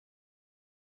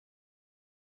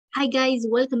Hi guys,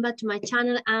 welcome back to my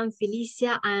channel. I'm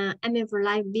Felicia. I'm a Mwr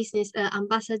Life business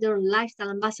ambassador, lifestyle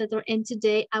ambassador, and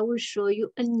today I will show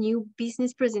you a new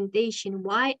business presentation.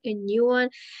 Why a new one?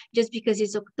 Just because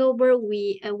it's October,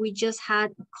 we just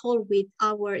had a call with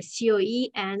our COE,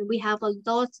 and we have a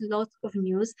lot of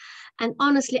news. And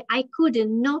honestly, I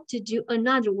couldn't not to do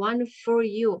another one for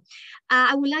you.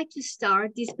 I would like to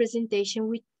start this presentation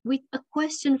with a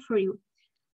question for you.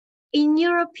 In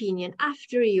your opinion,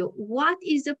 after you, what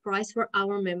is the price for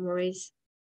our memories?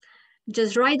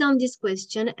 Just write down this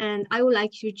question and I would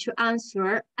like you to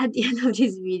answer at the end of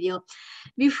this video.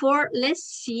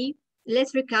 Let's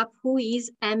recap who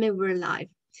is Mwr Life.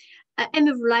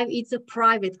 Mwr Life is a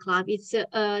private club. It's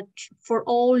for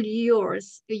all you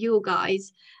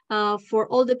guys, for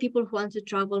all the people who want to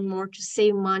travel more, to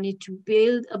save money, to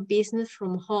build a business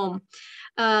from home.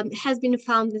 Has been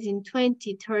founded in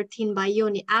 2013 by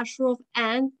Yoni Ashraf,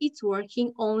 and it's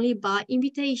working only by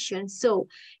invitation. So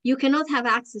you cannot have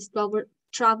access to our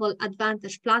Travel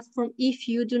Advantage platform if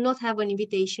you do not have an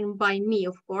invitation by me,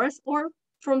 of course, or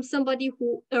from somebody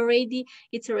who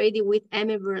it's already with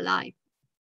Mwr Life.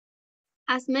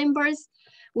 As members,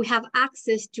 we have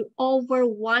access to over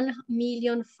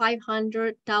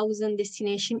 1,500,000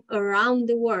 destinations around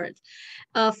the world.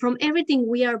 From everything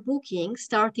we are booking,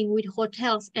 starting with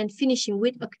hotels and finishing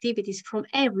with activities, from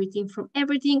everything,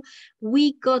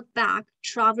 we got back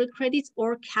travel credits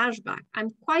or cashback.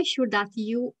 I'm quite sure that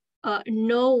you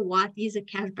know what is a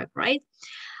cashback, right?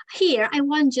 Here, I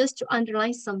want just to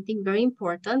underline something very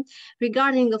important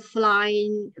regarding the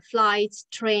flights,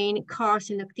 train, cars,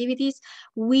 and activities.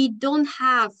 We don't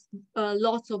have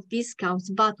lots of discounts,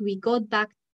 but we got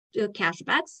back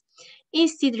cashbacks.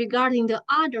 Instead, regarding the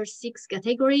other 6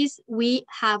 categories, we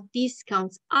have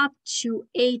discounts up to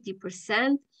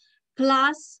 80%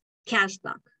 plus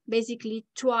cashback. Basically,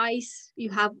 you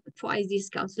have twice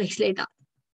discounts, like that.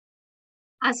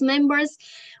 As members,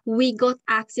 we got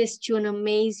access to an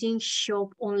amazing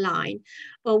shop online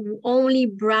of only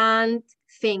brand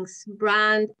things,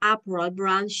 brand apparel,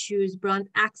 brand shoes, brand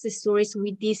accessories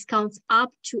with discounts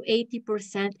up to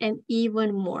 80% and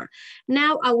even more.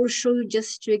 Now I will show you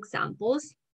just 2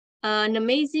 examples. An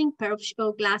amazing pair of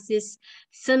sunglasses,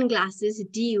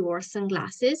 Dior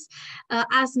sunglasses.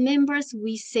 As members,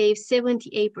 we save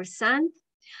 78%.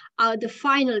 The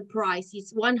final price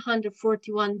is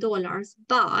 $141,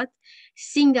 but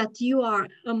seeing that you are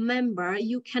a member,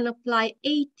 you can apply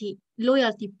 80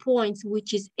 loyalty points,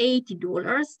 which is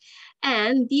 $80,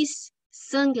 and these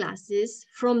sunglasses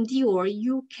from Dior,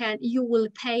 you will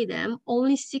pay them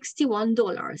only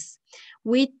 $61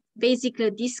 with basically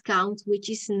a discount, which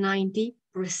is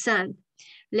 90%.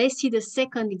 Let's see the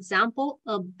second example,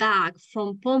 a bag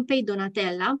from Pompei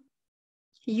Donatella.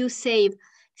 You save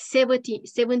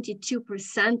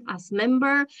 72% as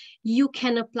member. You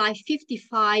can apply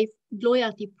 55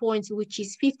 loyalty points, which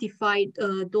is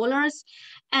 $55,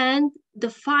 and the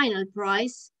final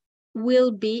price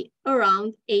will be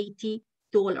around $80.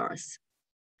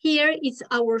 Here is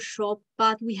our shop,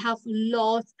 but we have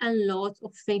lots and lots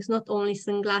of things, not only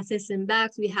sunglasses and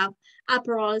bags. We have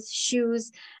apparel,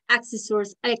 shoes,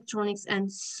 accessories, electronics,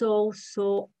 and so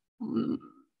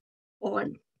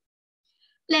on.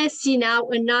 Let's see now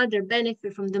another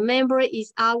benefit from the member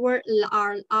is our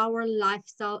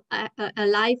lifestyle,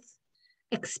 life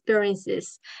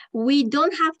experiences. We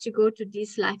don't have to go to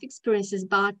these life experiences,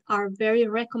 but are very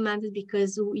recommended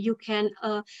because you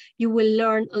will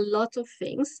learn a lot of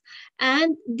things,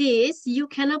 and this you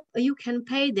can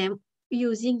pay them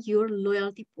using your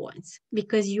loyalty points,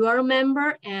 because you are a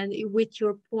member, and with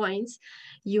your points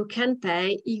you can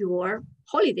pay your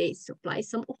holidays, supply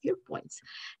some of your points.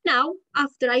 Now,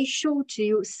 after I show to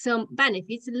you some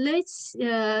benefits, let's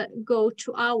let's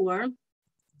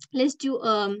do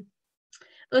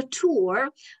a tour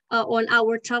on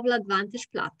our Travel Advantage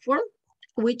platform,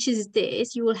 which is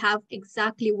this. You will have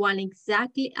exactly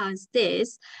as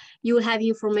this. You will have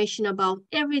information about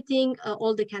everything,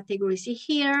 all the categories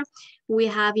here. We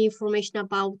have information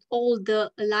about all the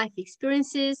life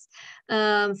experiences,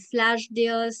 flash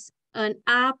deals, an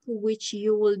app which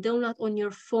you will download on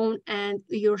your phone, and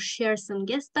you'll share some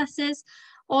guest passes,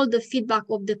 all the feedback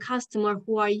of the customer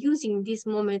who are using this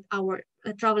moment our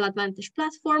Travel Advantage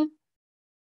platform.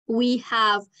 We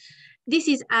have, this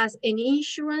is as an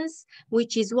insurance,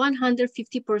 which is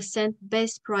 150%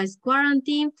 best price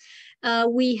guarantee.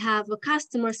 We have a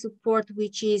customer support,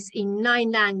 which is in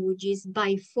 9 languages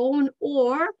by phone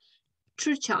or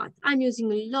through chat. I'm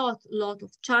using a lot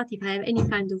of chat. If I have any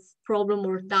kind of problem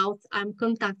or doubt, I'm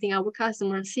contacting our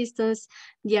customer assistants.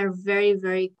 They are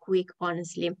very quick,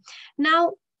 honestly.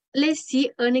 Now, let's see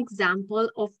an example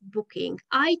of booking.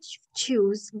 I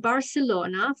choose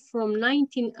Barcelona from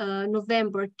 19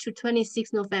 November to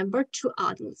 26 November to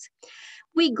adults.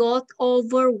 We got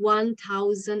over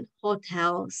 1,000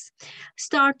 hotels,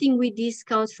 starting with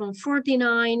discounts from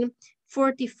 49,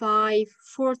 45,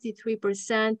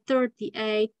 43%,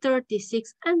 38,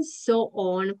 36, and so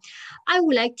on. I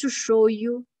would like to show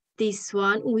you this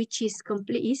one, which is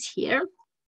complete, is here.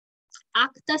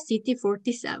 Acta City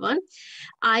 47.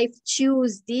 I've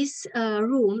choose this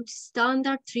room,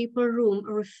 standard triple room,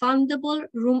 refundable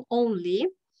room only.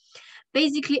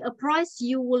 Basically, a price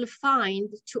you will find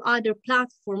to other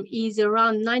platform is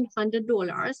around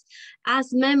 $900.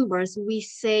 As members, we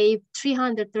save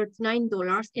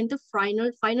 $339, and the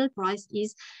final price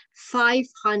is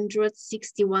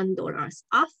 $561.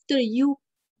 After you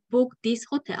book this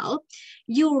hotel,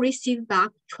 you receive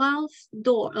back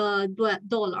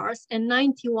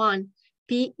 $12.91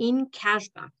 in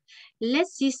cashback.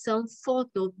 Let's see some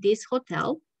photo of this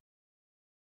hotel.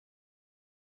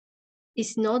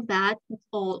 It's not bad at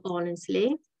all,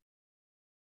 honestly.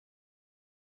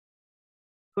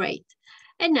 Great.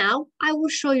 And now I will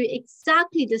show you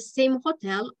exactly the same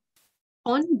hotel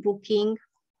on booking.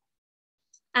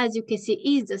 As you can see,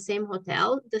 it's the same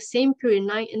hotel, the same period,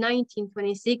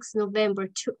 1926 November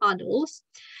to adults,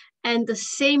 and the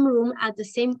same room at the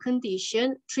same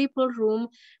condition, triple room,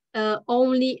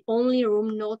 only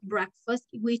room, not breakfast,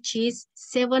 which is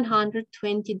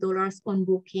 $720 on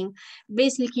booking.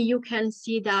 Basically, you can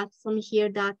see that from here,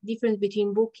 that difference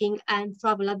between booking and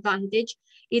travel advantage,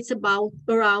 it's about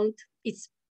around, it's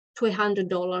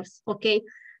 $200, okay?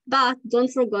 But don't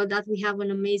forget that we have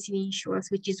an amazing insurance,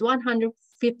 which is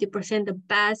 150% the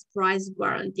best price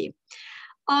guarantee.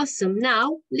 Awesome.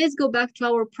 Now, let's go back to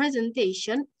our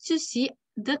presentation to see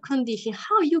the condition,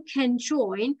 how you can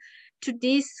join to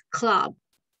this club.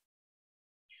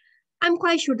 I'm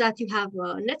quite sure that you have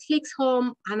Netflix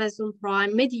Home, Amazon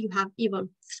Prime, maybe you have even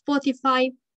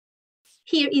Spotify.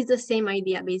 Here is the same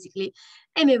idea, basically.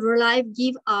 Mwr Life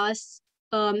give us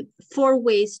 4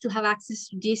 ways to have access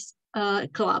to this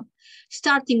club,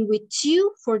 starting with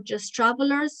 2 for just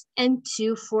travelers and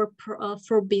 2 for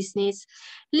business.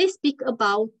 Let's speak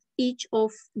about each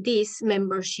of these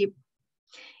membership.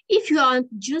 If you want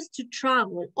just to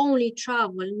travel, only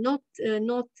travel, not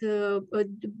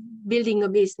building a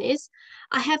business,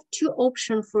 I have 2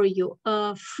 options for you.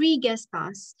 Free guest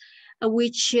pass,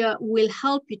 which will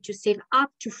help you to save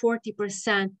up to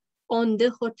 40% on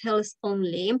the hotels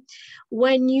only.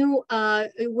 When you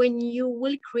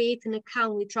will create an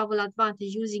account with Travel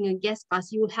Advantage using a guest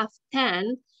pass, you will have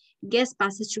 10 guest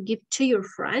passes to give to your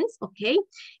friends, okay?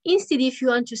 Instead, if you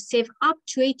want to save up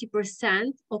to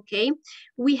 80%, okay,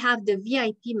 we have the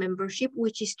VIP membership,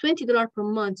 which is $20 per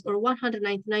month or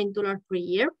 $199 per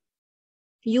year.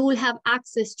 You will have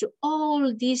access to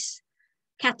all these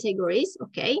categories,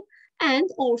 okay? And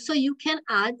also you can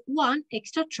add 1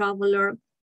 extra traveler.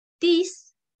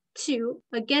 This to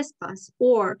a guest pass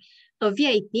or a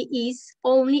VIP is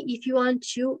only if you want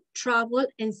to travel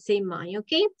and save money,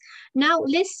 okay? Now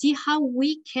let's see how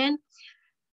we can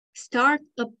start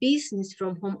a business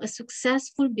from home, a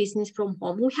successful business from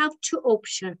home. We have 2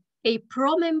 options, a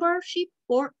pro membership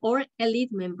or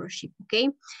elite membership, okay?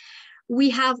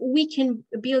 We can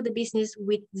build a business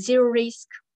with 0 risk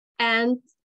and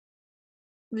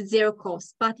with 0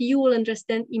 cost, but you will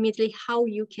understand immediately how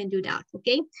you can do that,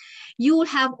 okay? You will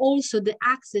have also the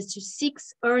access to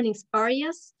 6 earnings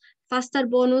areas: faster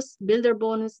bonus, builder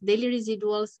bonus, daily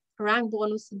residuals, rank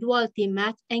bonus, dual team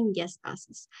match, and guest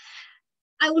passes.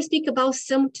 I will speak about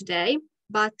some today,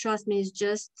 but trust me, it's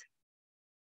just,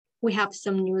 we have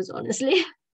some news, honestly.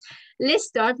 Let's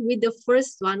start with the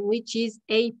first one, which is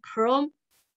a pro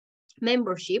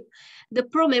membership. The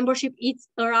pro membership is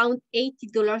around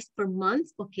 $80 per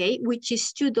month, okay, which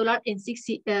is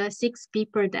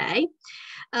 $2.66 per day.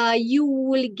 You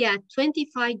will get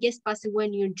 25 guest passes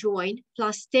when you join,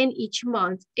 plus 10 each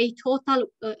month, a total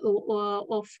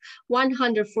of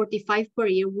 145 per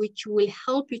year, which will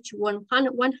help you to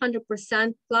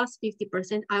 100% plus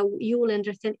 50%. You will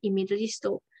understand immediately,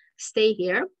 so stay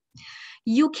here.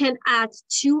 You can add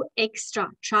 2 extra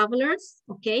travelers,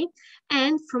 okay?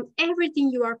 And from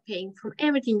everything you are paying,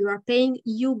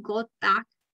 you got back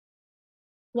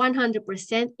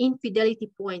 100% in fidelity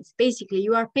points. Basically,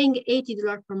 you are paying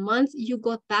 $80 per month, you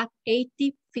got back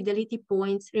 80 fidelity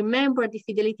points. Remember the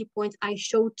fidelity points I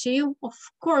showed to you? Of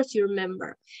course you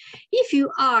remember. If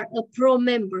you are a pro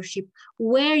membership,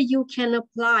 where you can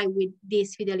apply with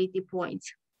these fidelity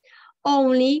points?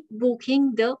 Only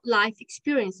booking the life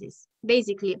experiences.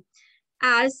 Basically,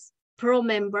 as pro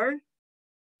member,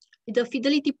 the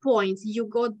fidelity points you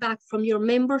got back from your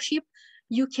membership,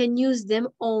 you can use them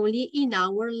only in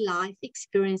our life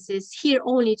experiences. Here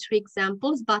only 3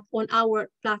 examples, but on our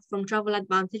platform Travel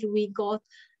Advantage, we got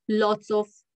lots of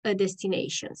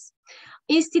destinations.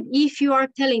 Instead, if you are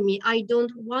telling me, I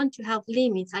don't want to have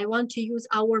limits, I want to use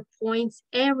our points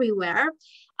everywhere,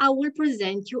 I will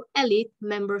present you Elite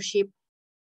membership.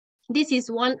 This is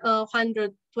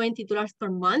 $120 per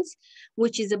month,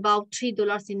 which is about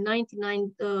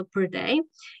 $3.99 per day.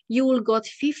 You will get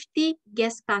 50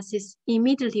 guest passes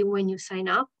immediately when you sign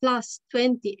up, plus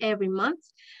 20 every month.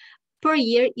 Per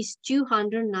year is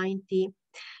 $290.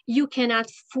 You can add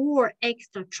 4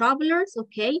 extra travelers,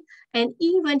 okay? And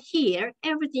even here,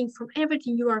 everything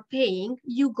you are paying,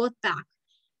 you got back.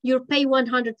 You pay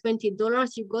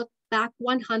 $120, you got back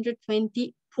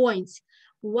 120 points.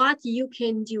 What you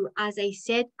can do, as I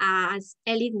said, as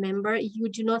Elite member, you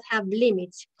do not have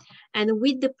limits. And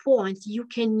with the points, you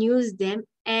can use them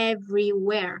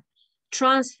everywhere.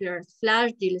 Transfers,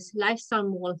 flash deals, lifestyle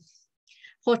mall,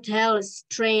 hotels,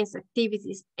 trains,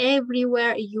 activities,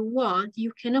 everywhere you want,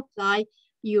 you can apply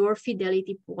your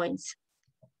fidelity points.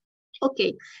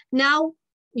 Okay, now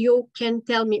you can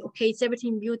tell me, okay, it's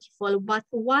everything beautiful, but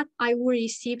what I will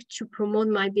receive to promote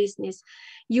my business?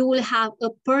 You will have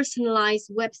a personalized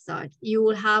website. You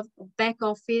will have a back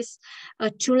office,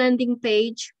 a 2 landing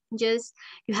page. You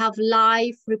have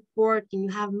live reporting, you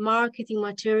have marketing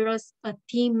materials, a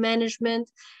team management.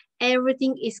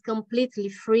 Everything is completely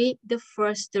free the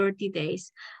first 30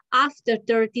 days. After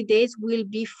 30 days will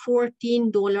be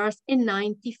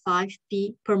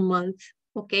 $14.95 per month,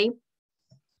 okay?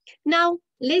 Now,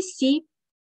 let's see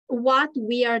what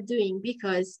we are doing,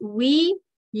 because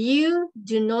you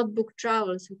do not book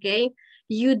travels, okay?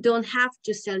 You don't have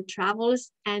to sell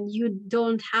travels and you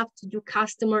don't have to do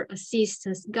customer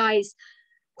assistance. Guys,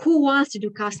 who wants to do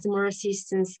customer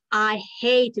assistance? I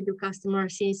hate to do customer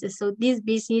assistance. So this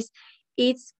business,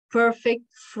 it's perfect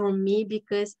for me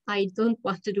because I don't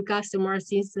want to do customer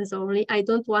assistance only. I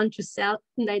don't want to sell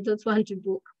and I don't want to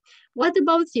book. What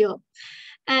about you?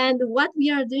 And what we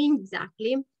are doing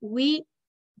exactly, we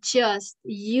just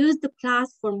use the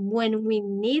platform when we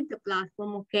need the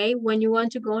platform, okay? When you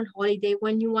want to go on holiday,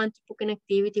 when you want to book an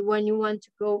activity, when you want to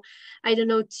go, I don't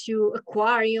know, to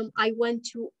aquarium. I went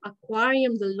to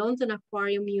aquarium, the London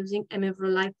aquarium, using Mwr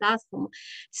Life platform.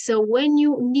 So when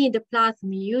you need the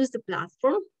platform, you use the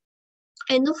platform.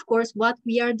 And of course, what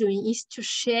we are doing is to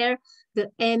share the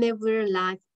Mwr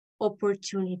Life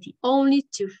opportunity. Only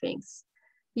 2 things.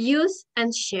 Use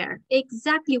and share,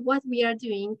 exactly what we are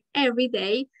doing every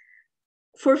day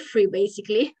for free,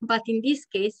 basically. But in this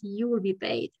case, you will be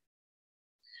paid.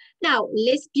 Now,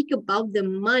 let's speak about the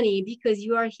money, because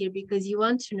you are here, because you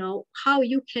want to know how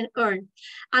you can earn.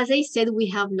 As I said, we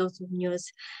have lots of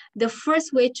news. The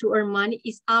first way to earn money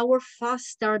is our fast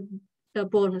start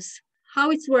bonus. How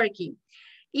it's working.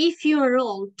 If you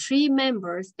enroll 3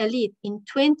 members Elite in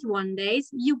 21 days,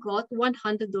 you got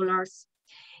 $100.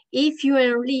 If you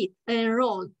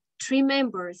enroll 3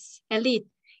 members Elite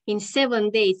in 7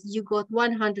 days, you got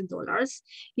 $100.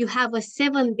 You have a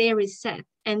 7-day reset.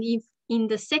 And if in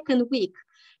the second week,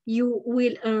 you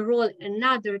will enroll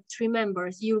another 3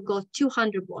 members, you got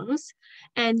 200 bonus.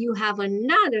 And you have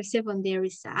another 7-day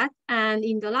reset. And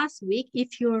in the last week,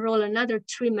 if you enroll another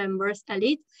 3 members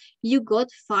Elite, you got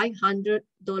 $500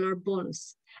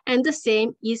 bonus. And the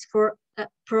same is for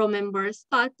pro members,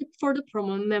 but for the pro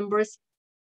members,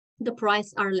 the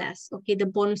price are less, okay? The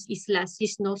bonus is less.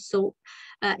 It's not so,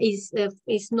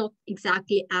 it's not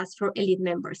exactly as for Elite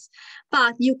members.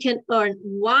 But you can earn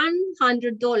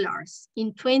 $100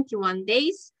 in 21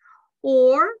 days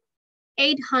or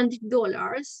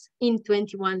 $800 in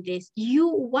 21 days.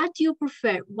 What do you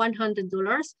prefer,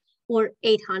 $100 or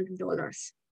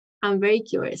 $800? I'm very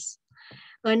curious.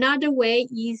 Another way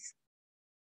is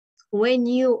when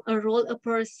you enroll a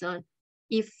person,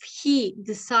 if he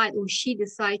decide or she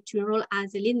decide to enroll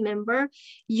as a Elite member,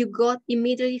 you got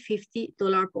immediately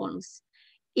 $50 bonus.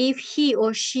 If he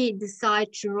or she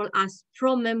decide to enroll as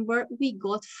pro member, we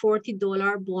got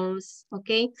 $40 bonus,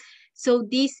 okay? So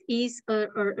this is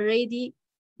already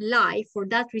live. For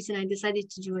that reason, I decided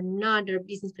to do another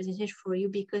business presentation for you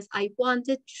because I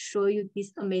wanted to show you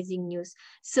this amazing news.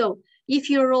 So if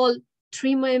you enroll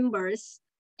 3 members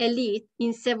Elite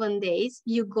in 7 days,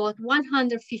 you got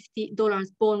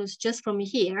 $150 bonus just from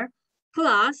here,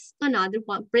 plus another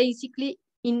one. Basically,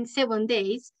 in 7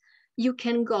 days, you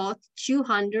can got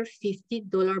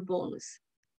 $250 bonus.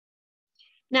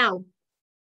 Now,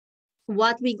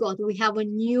 what we got? We have a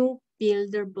new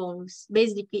builder bonus.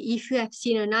 Basically, if you have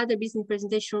seen another business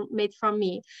presentation made from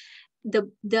me,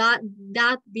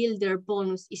 that builder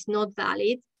bonus is not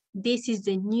valid. This is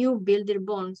the new builder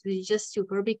bonus, which is just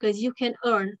super because you can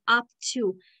earn up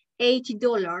to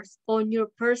 $80 on your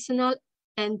personal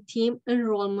and team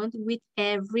enrollment with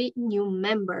every new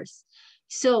members.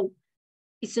 So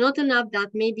it's not enough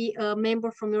that maybe a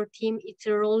member from your team is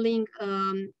enrolling,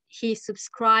 he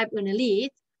subscribed on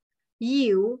Elite.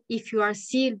 You, if you are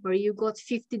silver, you got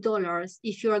 $50.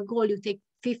 If you are gold, you take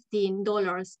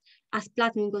 $15. As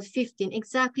platinum, you got 15.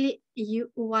 Exactly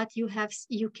what you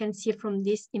can see from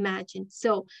this imagine.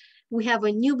 So we have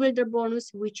a new builder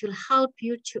bonus, which will help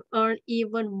you to earn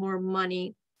even more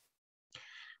money.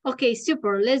 Okay,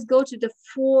 super. Let's go to the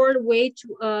fourth way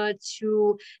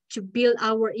to build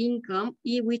our income,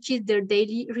 which is their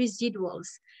daily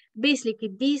residuals.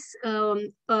 Basically, this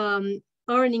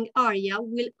earning area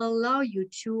will allow you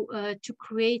to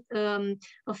create a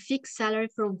fixed salary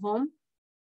from home.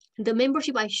 The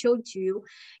membership I showed to you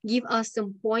give us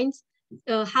some points,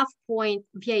 half point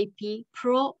VIP,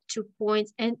 Pro 2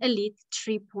 points, and Elite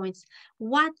 3 points.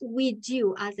 What we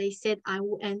do, as I said, I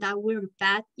will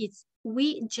repeat, it's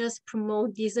we just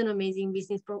promote this an amazing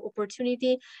business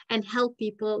opportunity and help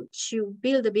people to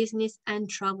build a business and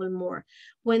travel more.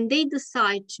 When they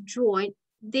decide to join,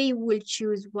 they will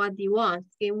choose what they want.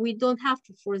 Okay, we don't have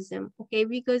to force them, okay,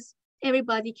 because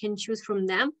everybody can choose from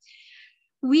them.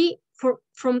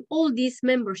 From all this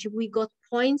membership, we got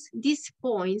points. These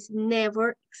points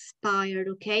never expired,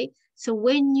 okay? So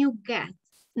when you get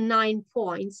 9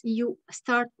 points, you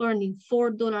start earning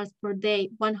 $4 per day,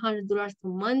 $100 per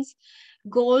month.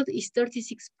 Gold is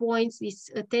 36 points, it's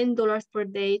 $10 per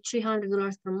day,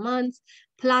 $300 per month.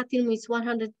 Platinum is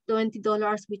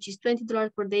 $120, which is $20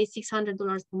 per day,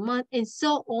 $600 per month, and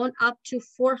so on up to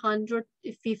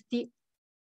 $450.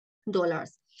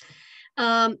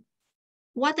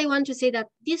 What I want to say that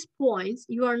these points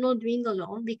you are not doing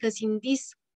alone, because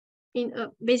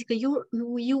basically you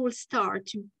will start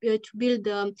to build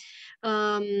a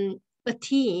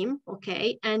team,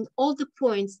 okay, and all the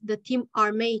points the team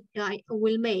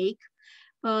will make,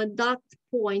 that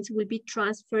points will be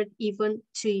transferred even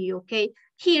to you, okay.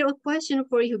 Here a question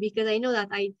for you, because I know that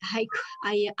I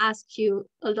asked you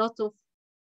a lot of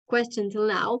questions till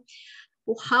now.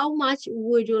 How much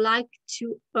would you like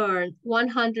to earn?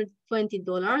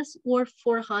 $120 or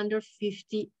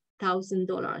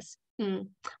 $450,000?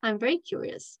 I'm very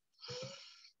curious.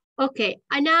 Okay,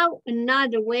 and now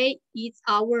another way is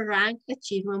our rank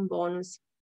achievement bonus.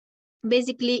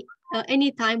 Basically,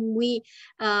 anytime we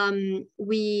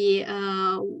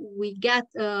get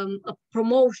a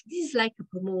promotion, this is like a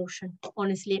promotion,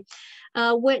 honestly.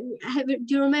 Do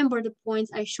you remember the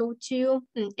points I showed to you?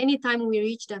 Anytime we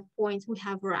reach that point, we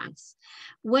have ranks.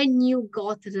 When you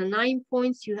got the 9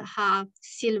 points, you have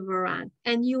silver rank,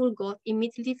 and you will got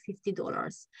immediately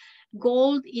 $50.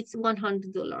 Gold, it's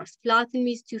 $100. Platinum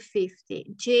is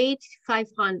 $250. Jade,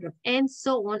 $500, and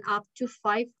so on up to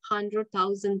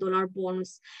 $500,000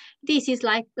 bonus. This is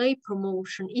like a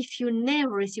promotion. If you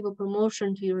never receive a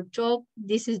promotion to your job,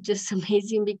 this is just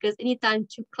amazing, because anytime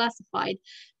you classified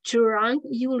to rank,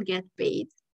 you will get paid.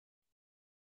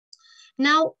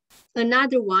 Now,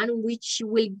 another one which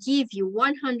will give you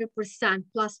 100%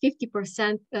 plus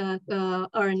 50%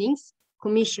 earnings,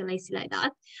 commission, I see like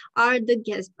that, are the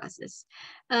guest passes.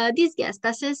 These guest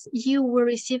passes you will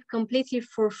receive completely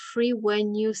for free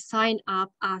when you sign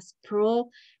up as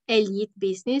Pro Elite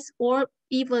Business, or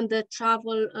even the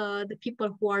travel, the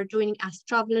people who are joining as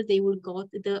traveler, they will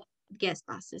got the guest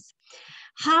passes.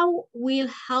 How will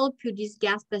help you these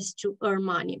guest passes to earn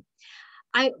money?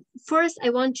 First, I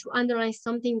want to underline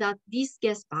something, that these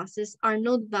guest passes are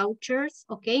not vouchers,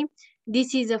 okay?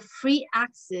 This is a free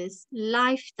access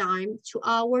lifetime to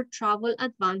our Travel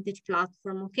Advantage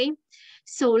platform, okay?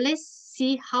 So let's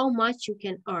see how much you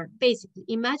can earn. Basically,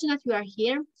 imagine that you are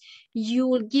here, you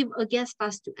will give a guest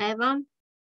pass to Eva.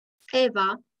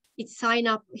 Eva, it's sign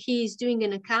up, he is doing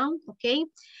an account, okay?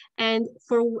 And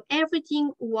for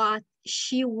everything what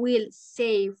she will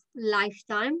save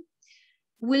lifetime,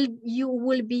 will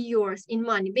be yours in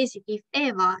money. Basically, if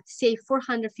Eva save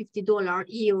 $450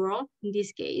 euro in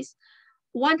this case,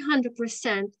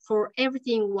 100% for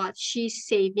everything what she's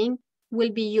saving will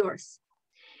be yours.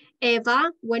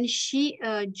 Eva, when she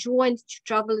joined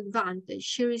Travel Advantage,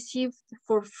 she received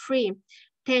for free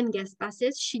 10 guest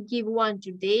passes. She gave one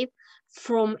to Dave.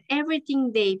 From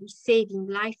everything Dave is saving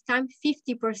lifetime,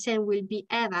 50% will be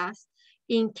Eva's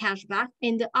in cashback,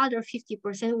 and the other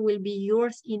 50% will be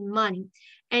yours in money,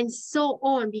 and so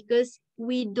on, because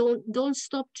we don't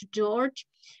stop to George.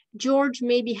 George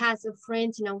maybe has a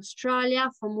friend in Australia.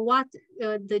 From what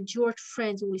the George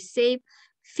friends will save,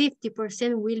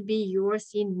 50% will be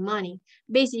yours in money.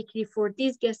 Basically, for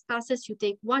these guest passes, you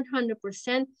take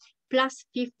 100% plus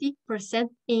 50%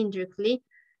 indirectly,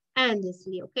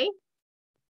 endlessly, okay?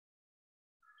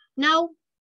 Now,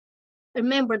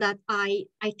 remember that I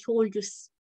told you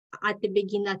at the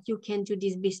beginning that you can do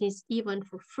this business even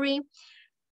for free.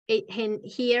 And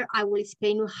here I will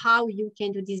explain you how you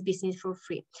can do this business for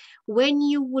free. When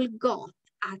you will go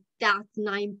at that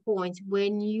 9 points,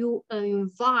 when you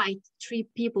invite 3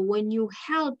 people, when you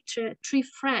help 3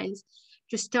 friends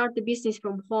to start the business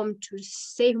from home to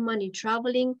save money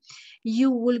traveling,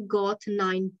 you will got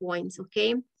 9 points,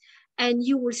 okay? And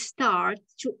you will start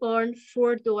to earn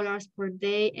 $4 per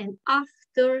day. And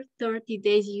after 30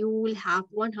 days, you will have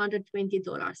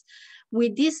 $120.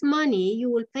 With this money, you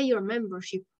will pay your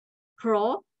membership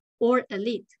Pro or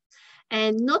Elite.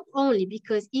 And not only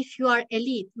because if you are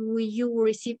Elite, you will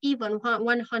receive even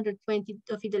 120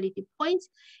 Fidelity points.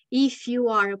 If you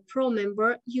are a Pro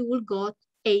member, you will get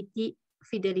 80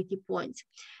 Fidelity points.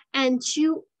 And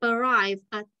to arrive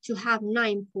at to have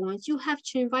 9 points, you have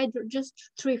to invite just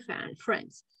 3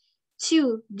 friends,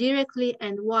 2 directly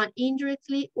and 1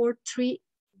 indirectly, or 3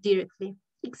 directly.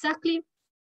 Exactly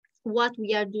what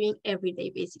we are doing every day,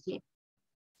 basically.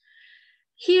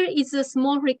 Here is a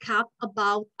small recap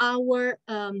about our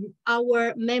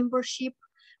membership,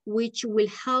 which will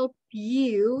help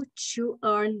you to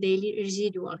earn daily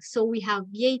residuals. So we have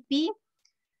VIP,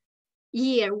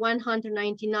 year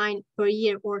 $199 per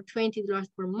year or $20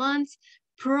 per month,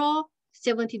 Pro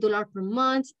 $70 per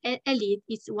month, and Elite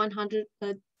is $120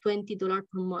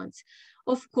 per month.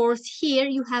 Of course, here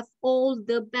you have all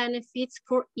the benefits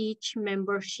for each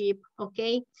membership,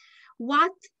 okay?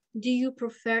 What do you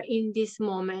prefer in this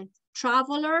moment?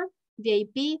 Traveler,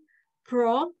 VIP,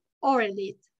 Pro, or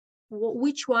Elite?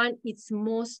 Which one is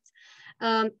most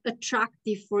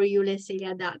attractive for you, let's say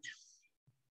like that.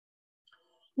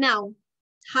 Now,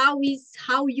 how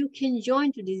you can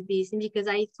join to this business, because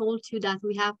I told you that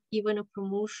we have even a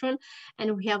promotion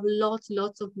and we have lots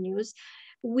of news.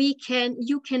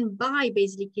 You can buy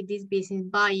basically this business.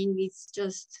 Buying is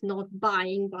just not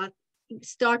buying, but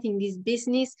starting this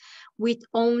business with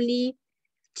only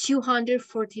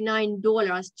 $249,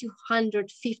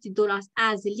 $250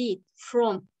 as Elite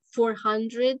from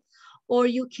 $400, or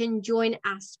you can join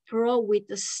as Pro with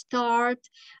the start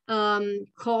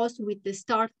cost,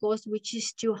 which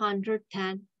is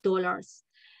 $210.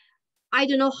 I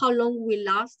don't know how long will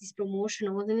last this promotion,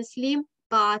 honestly,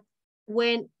 but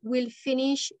when we'll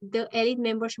finish, the Elite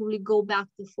membership will go back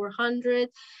to $400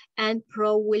 and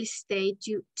Pro will stay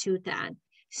to $210.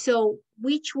 So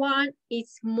which one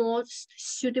is most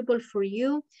suitable for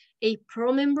you, a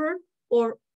Pro member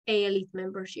or a Elite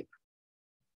membership?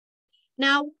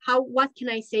 Now, what can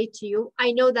I say to you?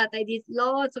 I know that I did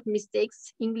lots of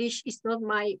mistakes. English is not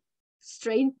my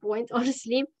strength point,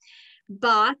 honestly,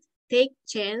 but take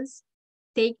chance.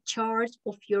 Take charge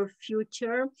of your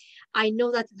future. I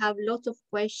know that you have lots of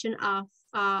questions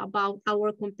about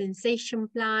our compensation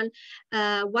plan.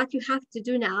 What you have to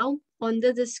do now, on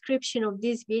the description of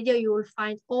this video, you will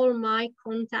find all my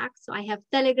contacts. So I have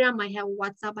Telegram, I have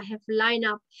WhatsApp, I have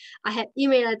lineapp, I have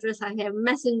email address, I have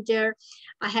Messenger,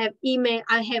 I have email,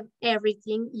 I have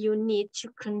everything you need to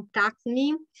contact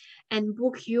me and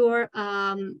book your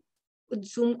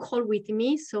Zoom call with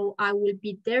me. So I will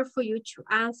be there for you to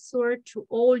answer to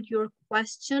all your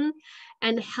questions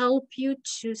and help you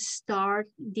to start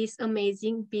this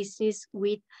amazing business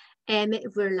with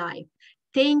Mwr Life.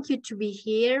 Thank you to be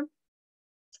here.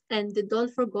 And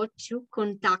don't forget to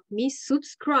contact me,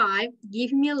 subscribe,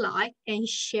 give me a like, and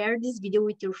share this video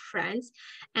with your friends.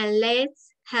 And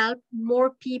let's help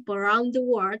more people around the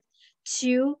world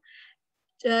to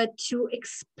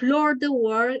explore the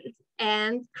world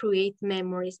and create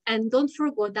memories. And don't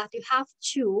forget that you have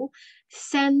to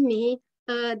send me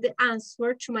the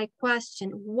answer to my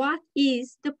question. What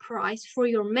is the price for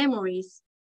your memories?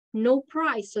 No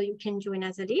price, so you can join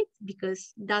as Elite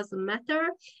because it doesn't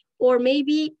matter. Or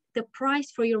maybe the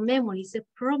price for your memories, a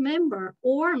Pro member,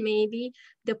 or maybe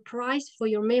the price for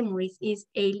your memories is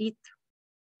Elite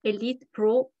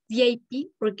Pro,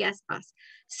 VIP, or Guest Pass.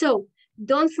 So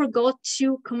don't forget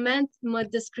to comment in my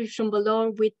description below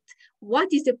with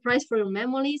what is the price for your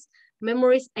memories,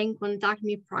 and contact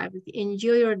me privately.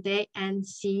 Enjoy your day and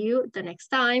see you the next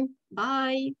time.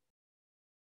 Bye.